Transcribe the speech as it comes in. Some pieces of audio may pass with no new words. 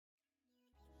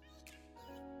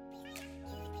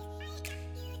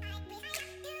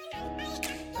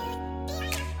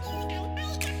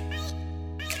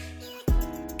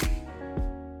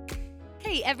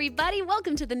Hey everybody,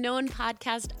 welcome to the Known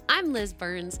Podcast. I'm Liz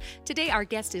Burns. Today our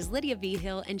guest is Lidia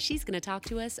Vigil, and she's going to talk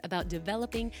to us about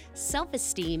developing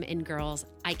self-esteem in girls.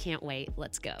 I can't wait.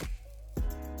 Let's go.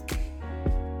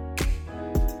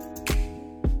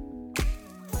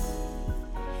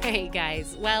 Hey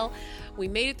guys, well, we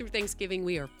made it through Thanksgiving.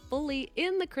 We are fully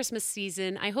in the Christmas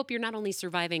season. I hope you're not only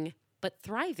surviving, but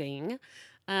thriving.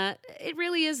 It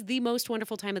really is the most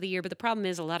wonderful time of the year, but the problem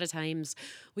is a lot of times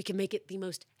we can make it the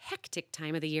most hectic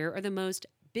time of the year or the most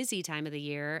busy time of the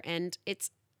year, and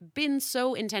it's been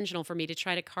so intentional for me to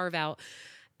try to carve out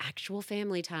actual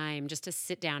family time just to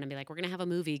sit down and be like, we're going to have a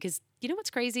movie, because you know what's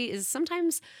crazy is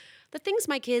sometimes the things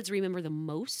my kids remember the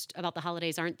most about the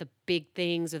holidays aren't the big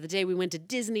things or the day we went to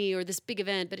Disney or this big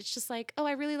event, but it's just like, oh,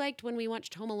 I really liked when we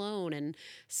watched Home Alone and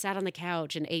sat on the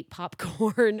couch and ate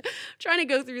popcorn, trying to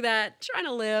go through that, trying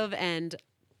to live and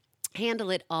handle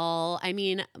it all. I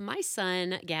mean, my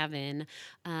son, Gavin,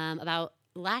 about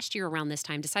last year around this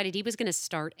time, decided he was going to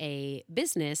start a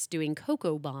business doing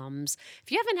cocoa bombs.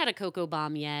 If you haven't had a cocoa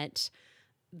bomb yet,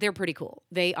 they're pretty cool.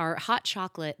 They are hot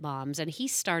chocolate bombs, and he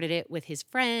started it with his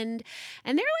friend,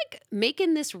 and they're like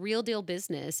making this real deal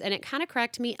business. And it kind of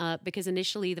cracked me up because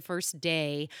initially the first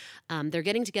day, they're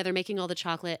getting together, making all the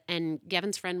chocolate, and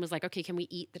Gavin's friend was like, okay, can we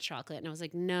eat the chocolate? And I was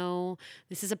like, no,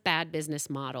 this is a bad business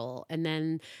model. And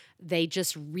then they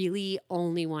just really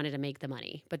only wanted to make the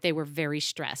money, but they were very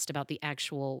stressed about the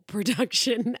actual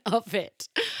production of it.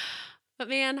 But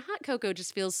man, hot cocoa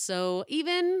just feels so,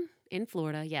 even in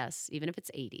Florida, yes, even if it's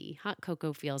 80, hot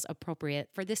cocoa feels appropriate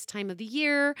for this time of the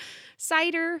year.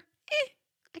 Cider,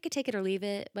 I could take it or leave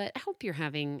it, but I hope you're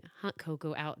having hot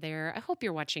cocoa out there. I hope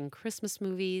you're watching Christmas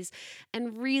movies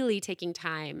and really taking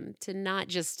time to not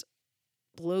just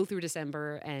blow through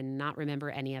December and not remember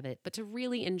any of it, but to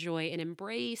really enjoy and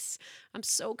embrace. I'm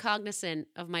so cognizant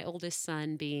of my oldest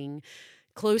son being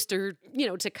closer,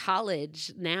 to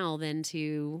college now than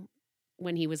to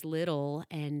when he was little,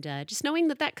 and just knowing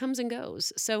that comes and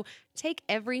goes. So take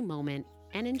every moment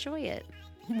and enjoy it.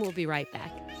 We'll be right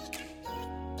back.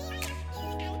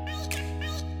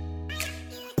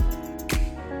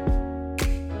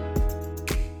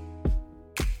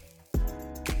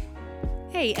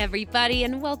 Hey, everybody,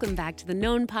 and welcome back to the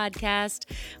Known Podcast.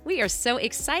 We are so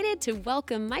excited to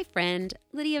welcome my friend,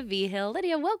 Lidia Vigil.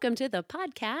 Lidia, welcome to the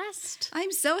podcast.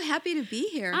 I'm so happy to be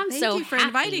here. Thank you for happy.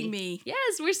 inviting me.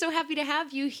 Yes, we're so happy to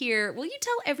have you here. Will you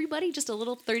tell everybody just a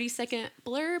little 30-second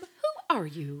blurb? Who are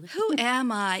you? Who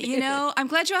am I? I'm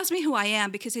glad you asked me who I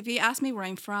am, because if you asked me where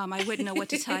I'm from, I wouldn't know what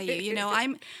to tell you.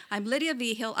 I'm Lidia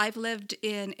Vigil. I've lived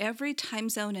in every time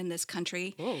zone in this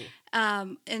country. Whoa.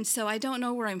 And so I don't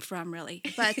know where I'm from, really.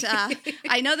 But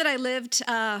I know that I lived,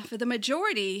 for the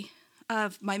majority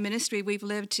of my ministry, we've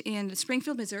lived in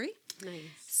Springfield, Missouri. Nice.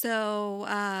 So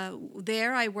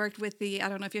there I worked with I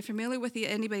don't know if you're familiar with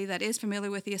anybody that is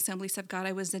familiar with the Assemblies of God.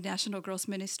 I was the National Girls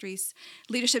Ministries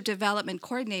Leadership Development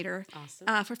Coordinator.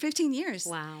 Awesome. For 15 years.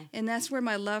 Wow. And that's where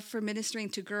my love for ministering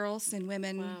to girls and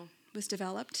women was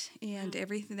developed, and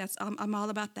everything. I'm all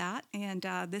about that. And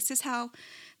this is how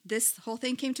this whole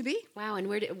thing came to be. Wow. And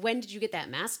when did you get that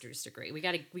master's degree? We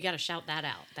gotta shout that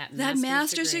out. That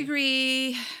master's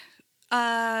degree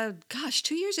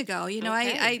 2 years ago.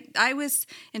 Okay. I was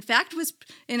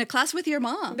in a class with your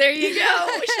mom. There you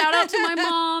go. Shout out to my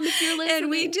mom if you're listening. And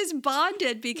we just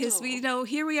bonded because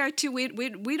here we are too.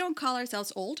 We don't call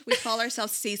ourselves old. We call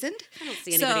ourselves seasoned. I don't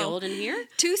see anybody old in here.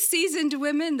 Two seasoned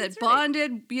women that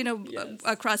bonded, Yes.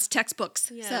 across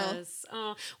textbooks. Yes.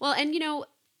 So. Well, and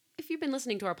if you've been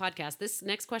listening to our podcast, this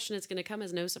next question is going to come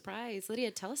as no surprise.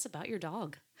 Lidia, tell us about your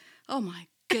dog. Oh my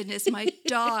goodness, my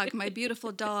dog, my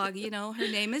beautiful dog. Her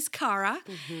name is Cara,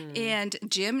 and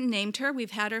Jim named her.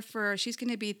 We've had her she's going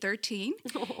to be 13,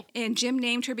 and Jim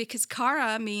named her because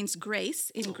Cara means grace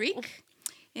in Greek.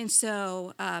 And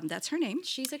so that's her name.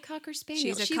 She's a Cocker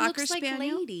Spaniel. She looks like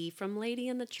Spaniel. Lady from Lady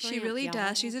and the Tramp. She really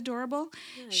does. She's adorable.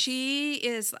 Yes. She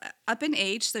is up in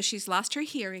age, so she's lost her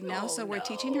hearing now. So we're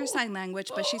teaching her sign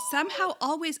language, but she somehow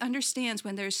always understands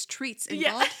when there's treats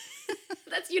involved. Yeah.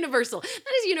 That's universal.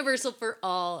 That is universal for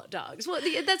all dogs. Well,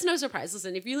 that's no surprise.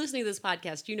 Listen, if you're listening to this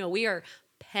podcast, we are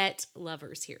pet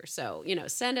lovers here. So,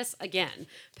 send us, again,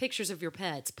 pictures of your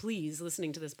pets, please,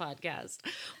 listening to this podcast.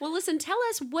 Well, listen, tell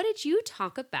us, what did you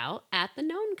talk about at the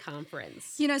Known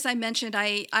Conference? As I mentioned,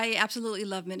 I absolutely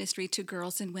love ministry to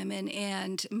girls and women,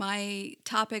 and my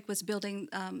topic was building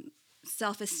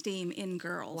self-esteem in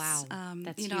girls. Wow,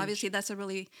 that's huge. Obviously that's a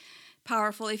really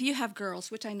powerful, if you have girls,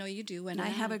 which I know you do, and I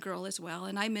have a girl as well,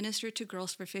 and I ministered to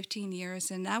girls for 15 years,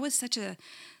 and that was such a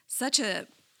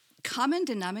common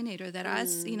denominator that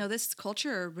us, this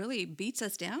culture really beats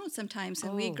us down sometimes,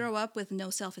 and we grow up with no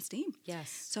self-esteem. Yes.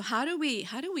 So how do we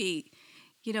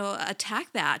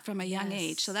attack that from a young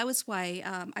age? So that was why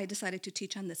I decided to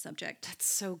teach on this subject. That's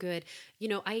so good.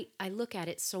 I look at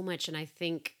it so much, and I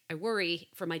worry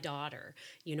for my daughter,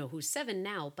 who's 7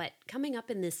 now, but coming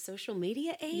up in this social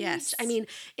media age. Yes. I mean,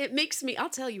 I'll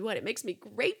tell you what, it makes me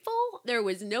grateful. There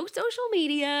was no social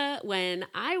media when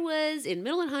I was in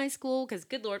middle and high school, because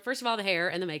good Lord, first of all, the hair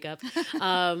and the makeup,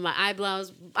 my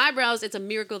eyebrows, it's a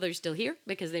miracle they're still here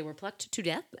because they were plucked to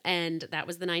death, and that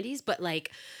was the 90s. But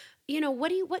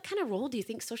what kind of role do you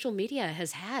think social media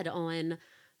has had on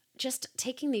just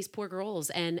taking these poor girls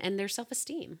and their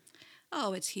self-esteem?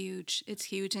 Oh, it's huge. It's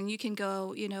huge. And you can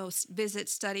go, visit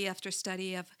study after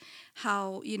study of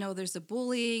how, there's the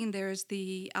bullying, there's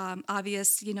the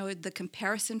obvious, the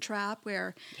comparison trap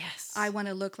where I want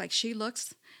to look like she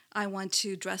looks. I want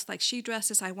to dress like she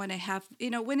dresses. I want to have,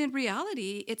 when in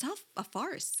reality, it's all a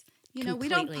farce. We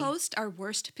don't post our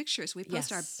worst pictures. We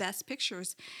post our best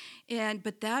pictures.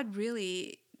 But that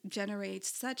really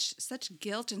generates such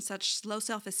guilt and such low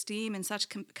self-esteem and such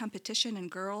competition in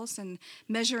girls and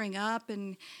measuring up.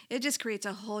 And it just creates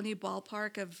a whole new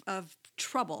ballpark of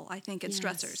trouble, I think, and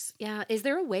stressors. Yeah. Is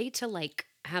there a way to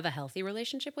have a healthy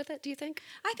relationship with it, do you think?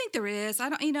 I think there is. I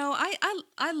don't,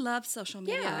 I love social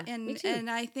media,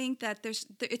 and I think that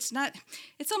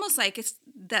it's almost like it's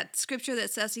that scripture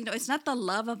that says, it's not the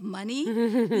love of money,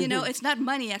 it's not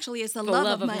money, actually, it's the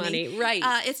love of money. Right.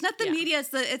 It's not the media,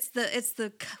 it's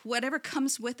the whatever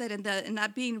comes with it, and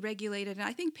not being regulated. And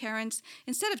I think parents,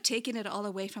 instead of taking it all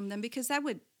away from them, because that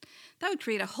would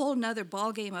create a whole nother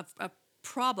ballgame of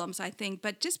problems, I think,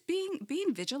 but just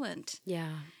being vigilant.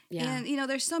 Yeah. And,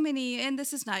 there's so many, and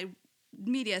this is not,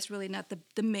 media is really not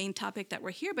the main topic that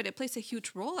we're here, but it plays a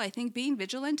huge role. I think being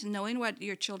vigilant and knowing what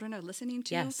your children are listening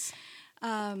to. Yes.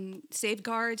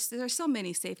 Safeguards. There's so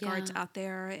many safeguards out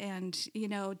there, and,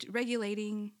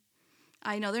 regulating.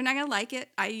 I know they're not going to like it.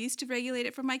 I used to regulate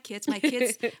it for my kids. My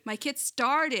kids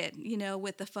started,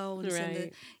 with the phones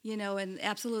and and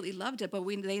absolutely loved it. But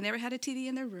they never had a TV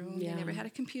in their room. They never had a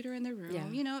computer in their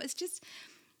room. It's just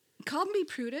called me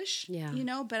prudish.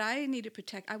 But I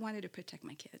wanted to protect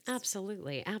my kids.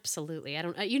 Absolutely. I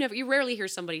don't. You rarely hear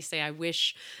somebody say, "I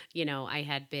wish, I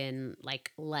had been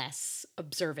less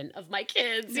observant of my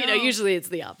kids." No. Usually it's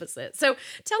the opposite. So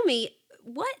tell me,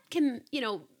 what can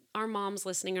our moms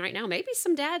listening right now, maybe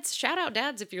some dads, shout out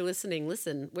dads if you're listening.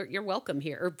 Listen, you're welcome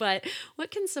here. But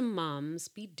what can some moms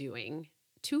be doing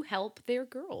to help their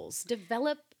girls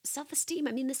develop self-esteem?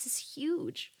 I mean, this is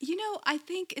huge. I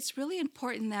think it's really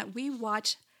important that we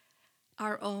watch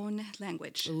our own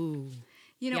language. Ooh.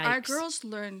 Our girls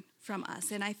learn from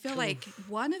us. And I feel like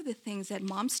one of the things that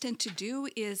moms tend to do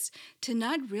is to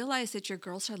not realize that your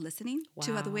girls are listening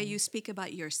to the way you speak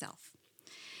about yourself.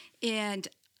 And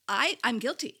I'm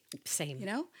guilty. Same.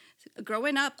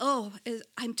 Growing up,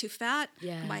 I'm too fat.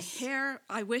 Yes. My hair,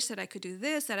 I wish that I could do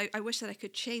this, I wish that I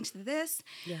could change this.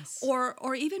 Yes.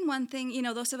 Or even one thing,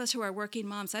 those of us who are working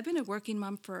moms, I've been a working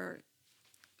mom for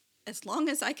as long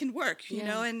as I can work, you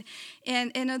know, and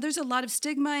there's a lot of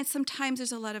stigma, and sometimes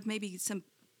there's a lot of maybe some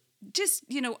just,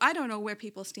 I don't know where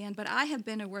people stand, but I have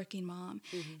been a working mom.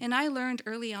 Mm-hmm. And I learned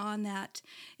early on that,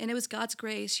 and it was God's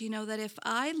grace, that if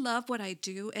I love what I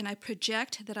do and I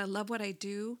project that I love what I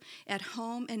do at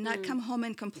home and not come home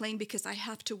and complain because I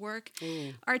have to work,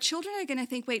 our children are going to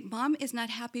think, wait, mom is not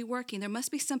happy working. There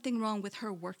must be something wrong with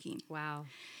her working. Wow.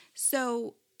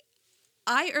 So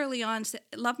I early on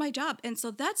loved my job. And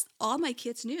so that's all my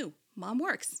kids knew. Mom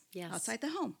works outside the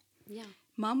home. Yeah.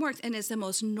 Mom works, and it's the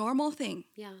most normal thing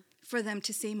for them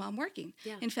to see mom working.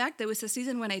 Yeah. In fact, there was a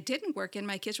season when I didn't work, and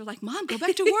my kids were like, Mom, go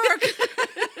back to work.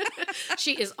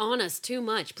 She is on us too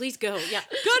much. Please go. Yeah.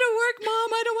 Go to work,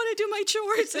 Mom. I don't want to do my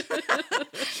chores.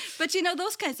 But,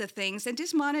 those kinds of things, and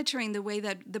just monitoring the way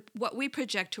that what we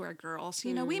project to our girls.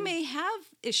 We may have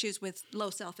issues with low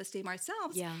self-esteem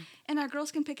ourselves, and our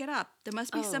girls can pick it up. There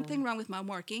must be something wrong with mom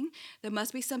working. There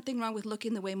must be something wrong with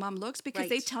looking the way mom looks, because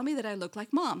they tell me that I look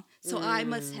like mom. So I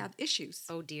must have issues.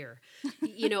 Oh, dear.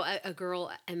 A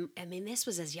girl, and I mean, this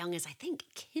was as young as, I think,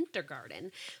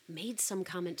 kindergarten, made some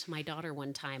comment to my daughter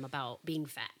one time about being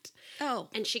fat. Oh.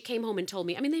 And she came home and told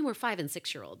me, I mean, they were 5 and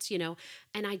 6 year olds,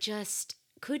 and I just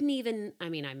couldn't even, I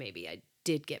mean, I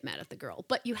did get mad at the girl,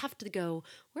 but you have to go,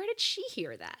 where did she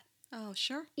hear that? Oh,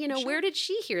 sure. Where did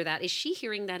she hear that? Is she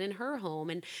hearing that in her home?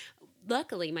 And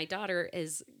luckily, my daughter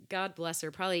is God bless her,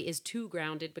 probably is too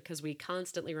grounded because we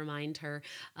constantly remind her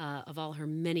of all her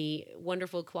many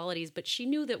wonderful qualities. But she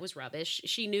knew that was rubbish.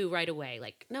 She knew right away,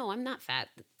 like, no, I'm not fat.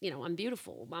 I'm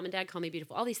beautiful. Mom and Dad call me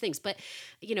beautiful. All these things. But,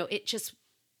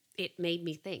 it made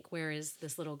me think, where is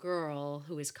this little girl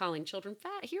who is calling children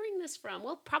fat hearing this from?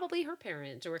 Well, probably her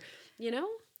parent or.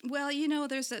 Well,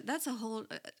 that's a whole.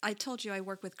 I told you I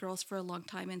work with girls for a long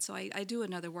time, and so I do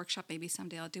another workshop. Maybe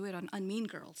someday I'll do it on mean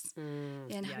girls,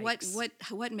 and Yikes.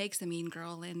 what makes a mean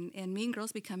girl, and mean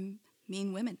girls become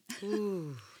mean women.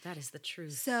 Ooh, that is the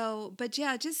truth. So, but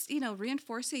yeah, just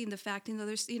reinforcing the fact.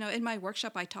 There's in my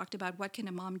workshop I talked about what can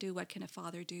a mom do, what can a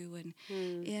father do, and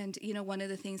one of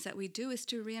the things that we do is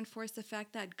to reinforce the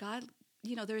fact that God.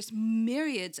 There's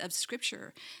myriads of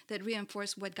scripture that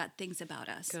reinforce what God thinks about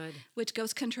us. Good. Which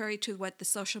goes contrary to what the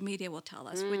social media will tell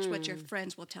us, what your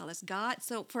friends will tell us.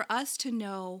 So for us to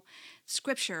know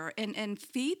scripture and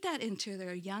feed that into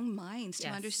their young minds to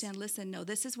understand, listen, no,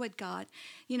 this is what God,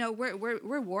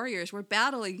 we're warriors. We're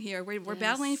battling here. We're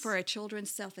battling for our children's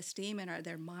self-esteem and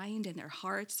their mind and their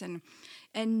hearts and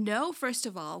know, first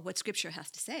of all, what scripture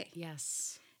has to say.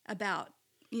 Yes. About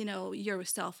your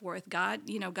self-worth. God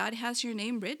has your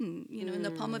name written, in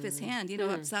the palm of his hand.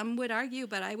 Some would argue,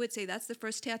 but I would say that's the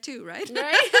first tattoo, right?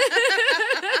 Right.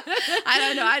 I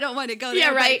don't know. I don't want to go there. Yeah,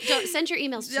 right. Don't send your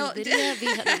emails to Lidia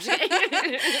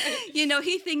Vigil.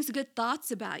 He thinks good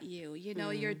thoughts about you.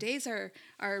 Your days are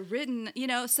written,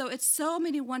 so it's so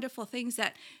many wonderful things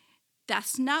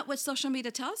that's not what social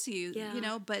media tells you,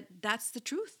 but that's the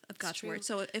truth of God's word.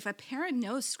 So if a parent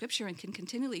knows scripture and can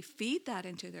continually feed that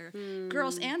into their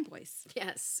girls and boys.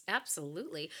 Yes,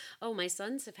 absolutely. Oh, my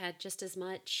sons have had just as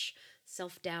much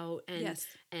self-doubt and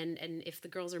if the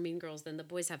girls are mean girls, then the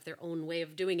boys have their own way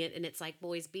of doing it, and it's like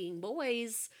boys being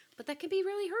boys, but that can be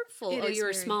really hurtful. You're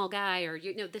a small guy, or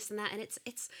this and that, and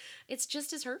it's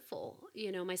just as hurtful.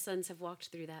 My sons have walked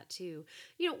through that too.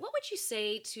 What would you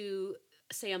say to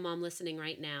a mom listening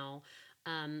right now,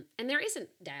 and there isn't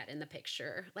dad in the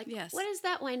picture? Like, what does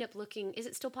that wind up looking? Is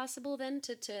it still possible then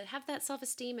to have that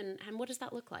self-esteem, and what does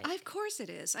that look like? Of course it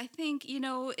is. I think,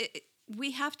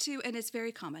 we have to, and it's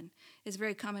very common. It's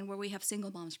very common where we have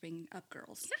single moms bringing up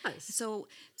girls. Yes.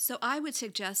 So I would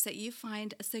suggest that you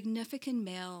find a significant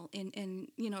male in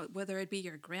whether it be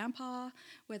your grandpa,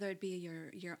 whether it be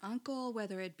your uncle,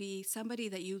 whether it be somebody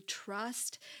that you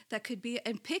trust, that could be,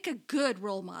 and pick a good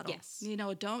role model. Yes.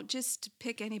 Don't just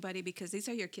pick anybody, because these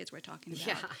are your kids we're talking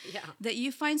about. Yeah. That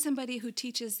you find somebody who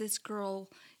teaches this girl,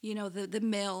 the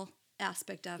male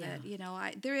aspect of it.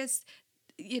 There is.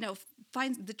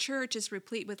 Find the church is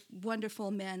replete with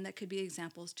wonderful men that could be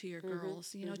examples to your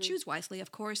girls. Choose wisely,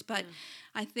 of course, but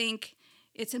I think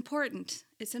it's important.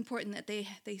 It's important that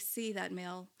they see that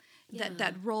male,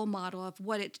 that role model of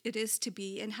what it is to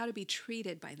be and how to be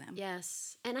treated by them.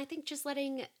 Yes. And I think just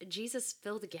letting Jesus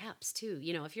fill the gaps too.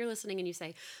 If you're listening and you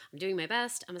say, I'm doing my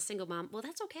best, I'm a single mom, well,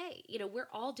 that's okay. We're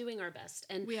all doing our best.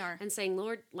 And we are. And saying,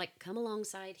 Lord, come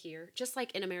alongside here. Just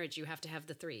like in a marriage, you have to have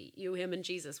the three, you, him, and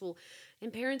Jesus. Well, in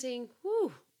parenting,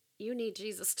 you need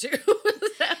Jesus too.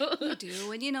 You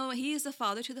do. And he is the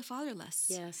father to the fatherless.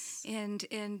 Yes. And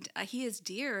he is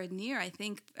dear and near. I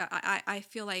think I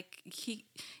feel like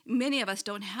many of us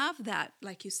don't have that.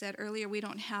 Like you said earlier, we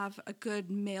don't have a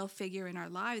good male figure in our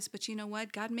lives, but you know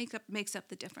what? God makes up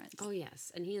the difference. Oh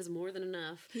yes, and he is more than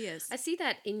enough. He is. I see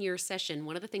that in your session.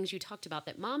 One of the things you talked about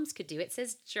that moms could do, it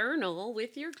says journal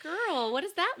with your girl. What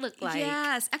does that look like?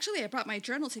 Yes. Actually, I brought my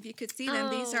journals if you could see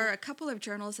them. These are a couple of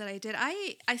journals that I did.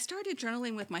 I started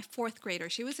journaling with my fourth grader.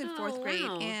 She was in fourth grade,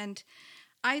 and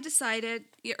I decided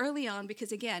early on,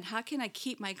 because again, how can I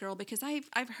keep my girl? Because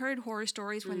I've heard horror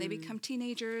stories when they become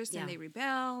teenagers and they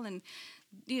rebel and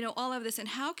all of this, and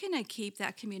how can I keep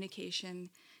that communication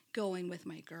going with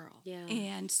my girl? Yeah.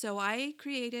 And so I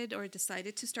created or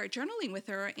decided to start journaling with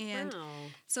her, and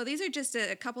so these are just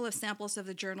a couple of samples of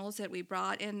the journals that we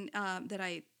brought and that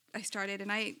I started, and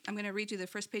I'm going to read you the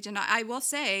first page. And I will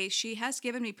say she has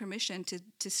given me permission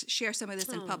to share some of this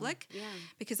in public,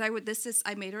 because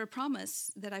I made her a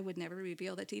promise that I would never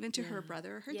reveal that even to her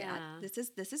brother or her dad.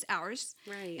 This is ours.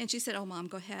 Right. And she said, "Oh, Mom,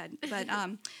 go ahead." But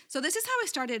so this is how I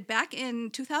started back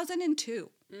in 2002,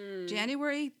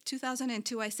 January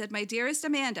 2002. I said, "My dearest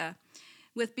Amanda,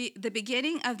 with the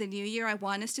beginning of the new year, I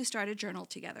want us to start a journal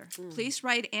together. Please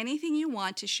write anything you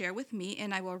want to share with me,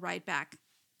 and I will write back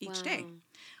each day.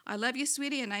 I love you,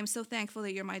 sweetie, and I'm so thankful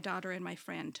that you're my daughter and my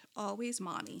friend. Always,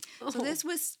 Mommy." So this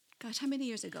was, gosh, how many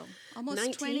years ago? Almost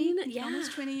 19? 20? Yeah.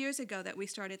 Almost 20 years ago that we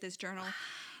started this journal.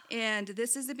 And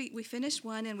this is we finished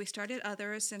one, and we started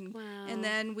others, and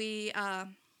then we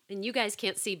And you guys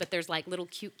can't see, but there's like little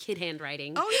cute kid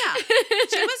handwriting. Oh yeah,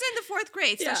 she was in the 4th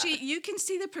grade, so you can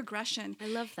see the progression. I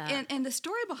love that. And the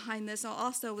story behind this,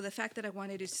 also the fact that I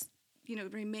wanted to,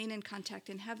 remain in contact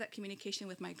and have that communication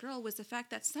with my girl, was the fact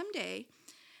that someday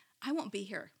I won't be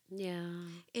here. Yeah.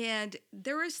 And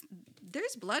there's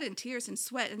blood and tears and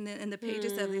sweat in the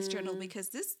pages of this journal, because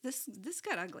this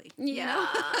got ugly. Yeah.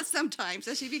 Sometimes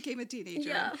as she became a teenager.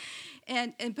 Yeah.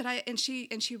 And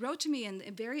she wrote to me and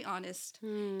very honest.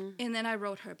 And then I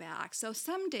wrote her back. So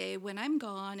someday when I'm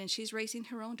gone and she's raising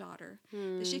her own daughter,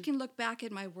 that she can look back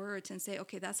at my words and say,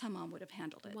 okay, that's how Mom would have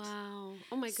handled it. Wow.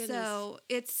 Oh my goodness. So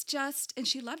it's just, and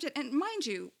she loved it. And mind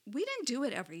you, we didn't do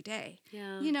it every day.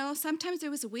 Yeah. Sometimes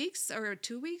there was weeks or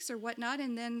 2 weeks or whatnot,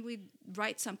 and then we'd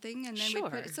write something, and then we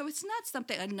put it. So it's not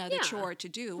something, another chore to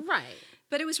do. Right.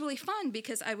 But it was really fun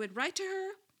because I would write to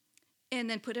her and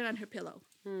then put it on her pillow.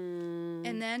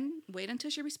 And then wait until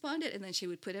she responded, and then she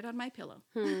would put it on my pillow.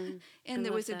 And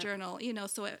there was a journal,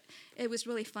 so it was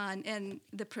really fun. And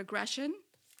the progression,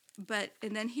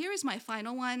 and then here is my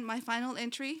final one, my final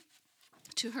entry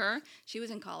to her. She was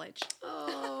in college.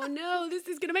 Oh, no, this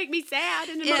is going to make me sad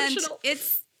and emotional. And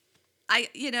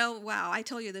wow, I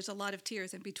told you there's a lot of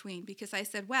tears in between, because I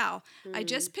said, wow, I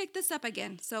just picked this up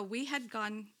again. So we had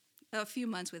gone a few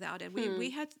months without it.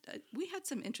 We had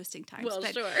some interesting times. Well,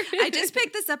 but sure. I just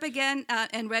picked this up again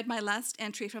and read my last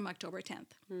entry from October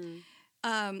 10th.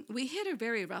 We hit a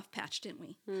very rough patch, didn't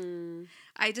we?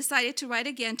 I decided to write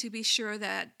again to be sure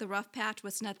that the rough patch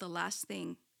was not the last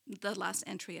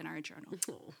entry in our journal.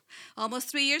 Almost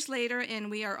 3 years later, and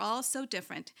we are all so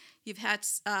different. You've had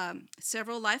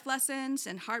several life lessons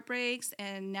and heartbreaks,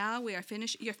 and now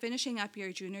you're finishing up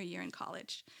your junior year in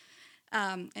college.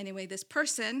 Anyway, this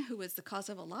person who was the cause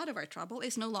of a lot of our trouble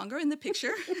is no longer in the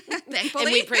picture, thankfully.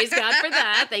 And we praise God for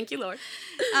that. Thank you, Lord.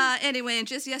 Anyway, and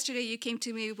just yesterday you came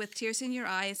to me with tears in your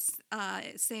eyes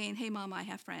saying, hey, Mom, I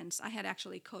have friends. I had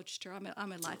actually coached her.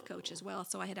 I'm a life coach as well,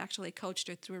 so I had actually coached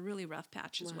her through a really rough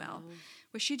patch as well,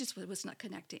 where she just was not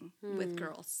connecting with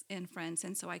girls and friends.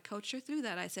 And so I coached her through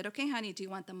that. I said, okay, honey, do you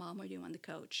want the mom or do you want the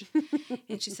coach?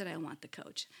 And she said, I want the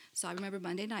coach. So I remember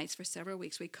Monday nights for several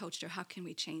weeks we coached her. How can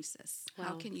we change this? Wow.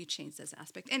 How can you change this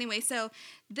aspect? Anyway, so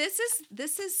this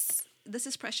is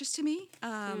precious to me.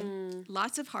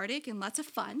 Lots of heartache and lots of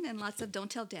fun and lots of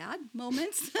don't tell dad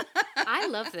moments. I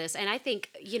love this. And I think,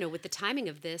 with the timing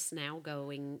of this now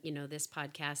going, this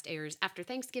podcast airs after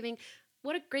Thanksgiving,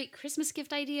 what a great Christmas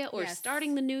gift idea, or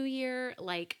starting the new year.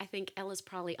 Like, I think Ella's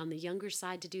probably on the younger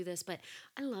side to do this, but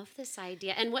I love this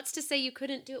idea. And what's to say you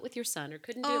couldn't do it with your son, or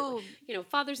couldn't do it,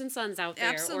 fathers and sons out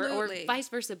there, or vice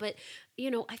versa. But,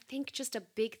 I think just a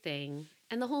big thing,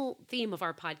 and the whole theme of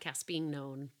our podcast being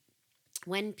known.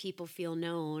 When people feel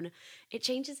known, it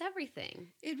changes everything.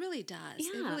 It really does.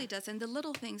 Yeah. It really does. And the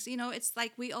little things, it's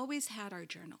like we always had our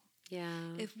journal.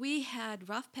 Yeah. If we had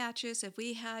rough patches, if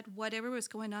we had whatever was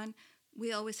going on,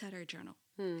 we always had our journal.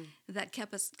 That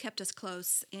kept us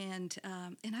close, and I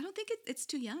don't think it's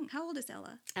too young. How old is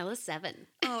Ella? Ella's 7.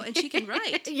 Oh, and she can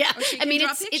write. Yeah,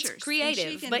 it's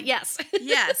creative, but yes,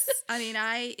 yes. I mean,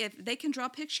 if they can draw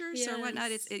pictures or whatnot,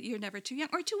 you're never too young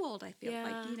or too old. I feel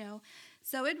like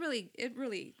So it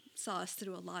really saw us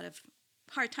through a lot of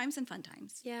hard times and fun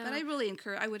times. Yeah. But I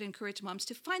would encourage moms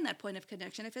to find that point of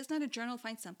connection. If it's not a journal,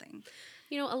 find something.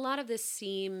 A lot of this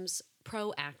seems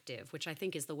proactive, which I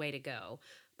think is the way to go.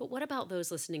 But what about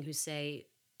those listening who say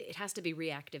it has to be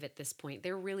reactive at this point?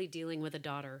 They're really dealing with a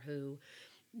daughter who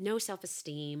no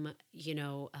self-esteem,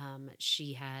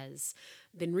 she has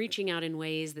been reaching out in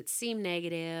ways that seem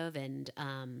negative and,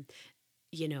 are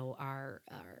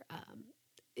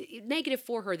negative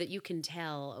for her, that you can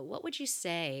tell. What would you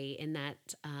say in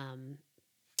that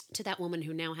to that woman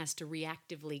who now has to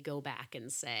reactively go back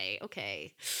and say,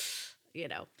 okay,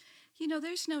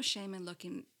 there's no shame in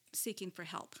seeking for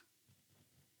help.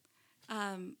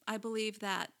 I believe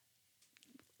that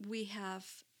we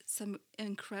have some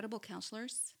incredible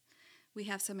counselors. We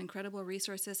have some incredible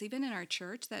resources, even in our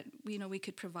church, that we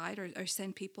could provide or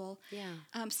send people. Yeah.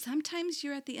 Sometimes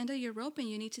you're at the end of your rope and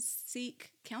you need to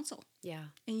seek counsel. Yeah.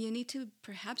 And you need to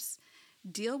perhaps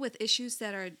deal with issues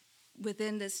that are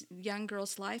within this young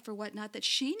girl's life or whatnot, that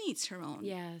she needs her own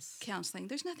counseling.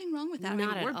 There's nothing wrong with that.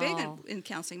 We're big in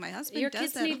counseling. My husband does that all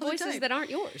the time. Your kids need voices that aren't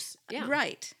yours. Yeah.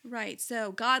 Right.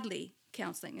 So godly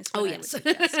counseling is what I would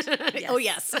suggest. Yes. Oh,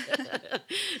 yes.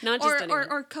 Not just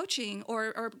or coaching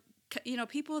or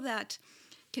people that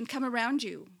can come around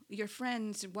you, your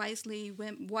friends, wise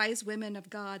women of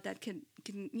God that can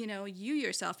you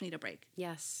yourself need a break.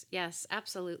 Yes,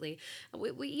 absolutely.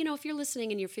 If you're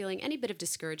listening and you're feeling any bit of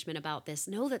discouragement about this,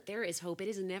 know that there is hope. It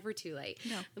is never too late.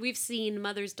 No. We've seen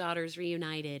mothers, daughters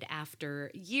reunited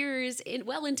after years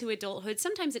well into adulthood.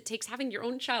 Sometimes it takes having your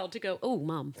own child to go, oh,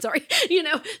 mom, sorry,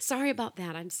 sorry about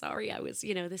that. I'm sorry I was,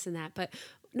 this and that. But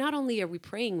not only are we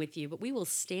praying with you, but we will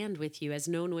stand with you as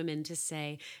known women to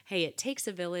say, hey, it takes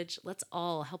a village. Let's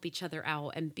all help each other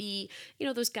out and be,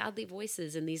 those godly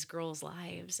voices in these girls'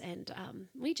 lives. And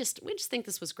we just think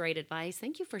this was great advice.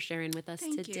 Thank you for sharing with us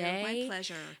today. Thank you. My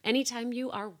pleasure. Anytime, you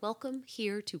are welcome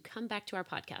here to come back to our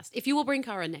podcast. If you will bring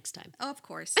Cara next time. Of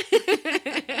course.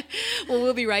 Well,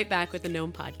 we'll be right back with the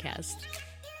Gnome Podcast.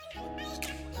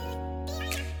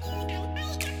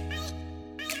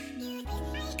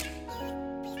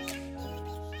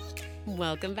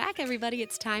 Welcome back, everybody.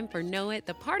 It's time for Know It,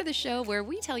 the part of the show where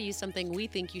we tell you something we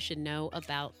think you should know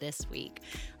about this week.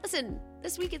 Listen,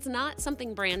 this week it's not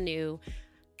something brand new.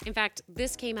 In fact,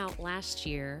 this came out last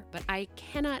year, but I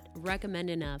cannot recommend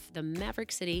enough the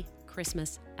Maverick City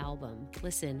Christmas album.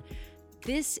 Listen,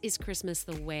 this is Christmas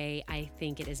the way I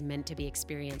think it is meant to be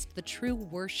experienced. The true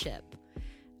worship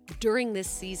during this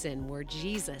season where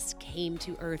Jesus came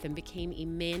to earth and became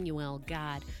Emmanuel,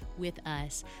 God with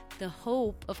us. The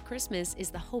hope of Christmas is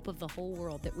the hope of the whole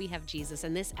world, that we have Jesus.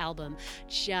 And this album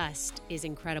just is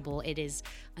incredible. It is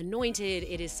anointed.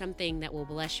 It is something that will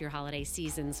bless your holiday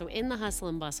season. So in the hustle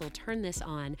and bustle, turn this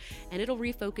on and it'll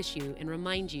refocus you and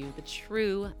remind you the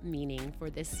true meaning for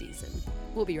this season.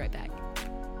 We'll be right back.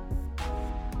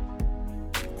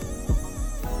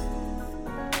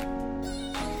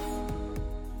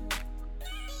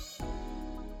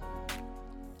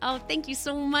 Oh, thank you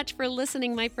so much for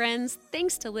listening, my friends.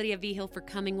 Thanks to Lidia Vigil for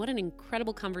coming. What an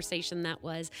incredible conversation that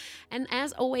was. And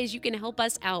as always, you can help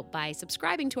us out by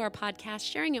subscribing to our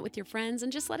podcast, sharing it with your friends,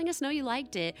 and just letting us know you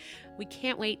liked it. We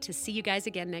can't wait to see you guys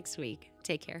again next week.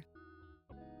 Take care.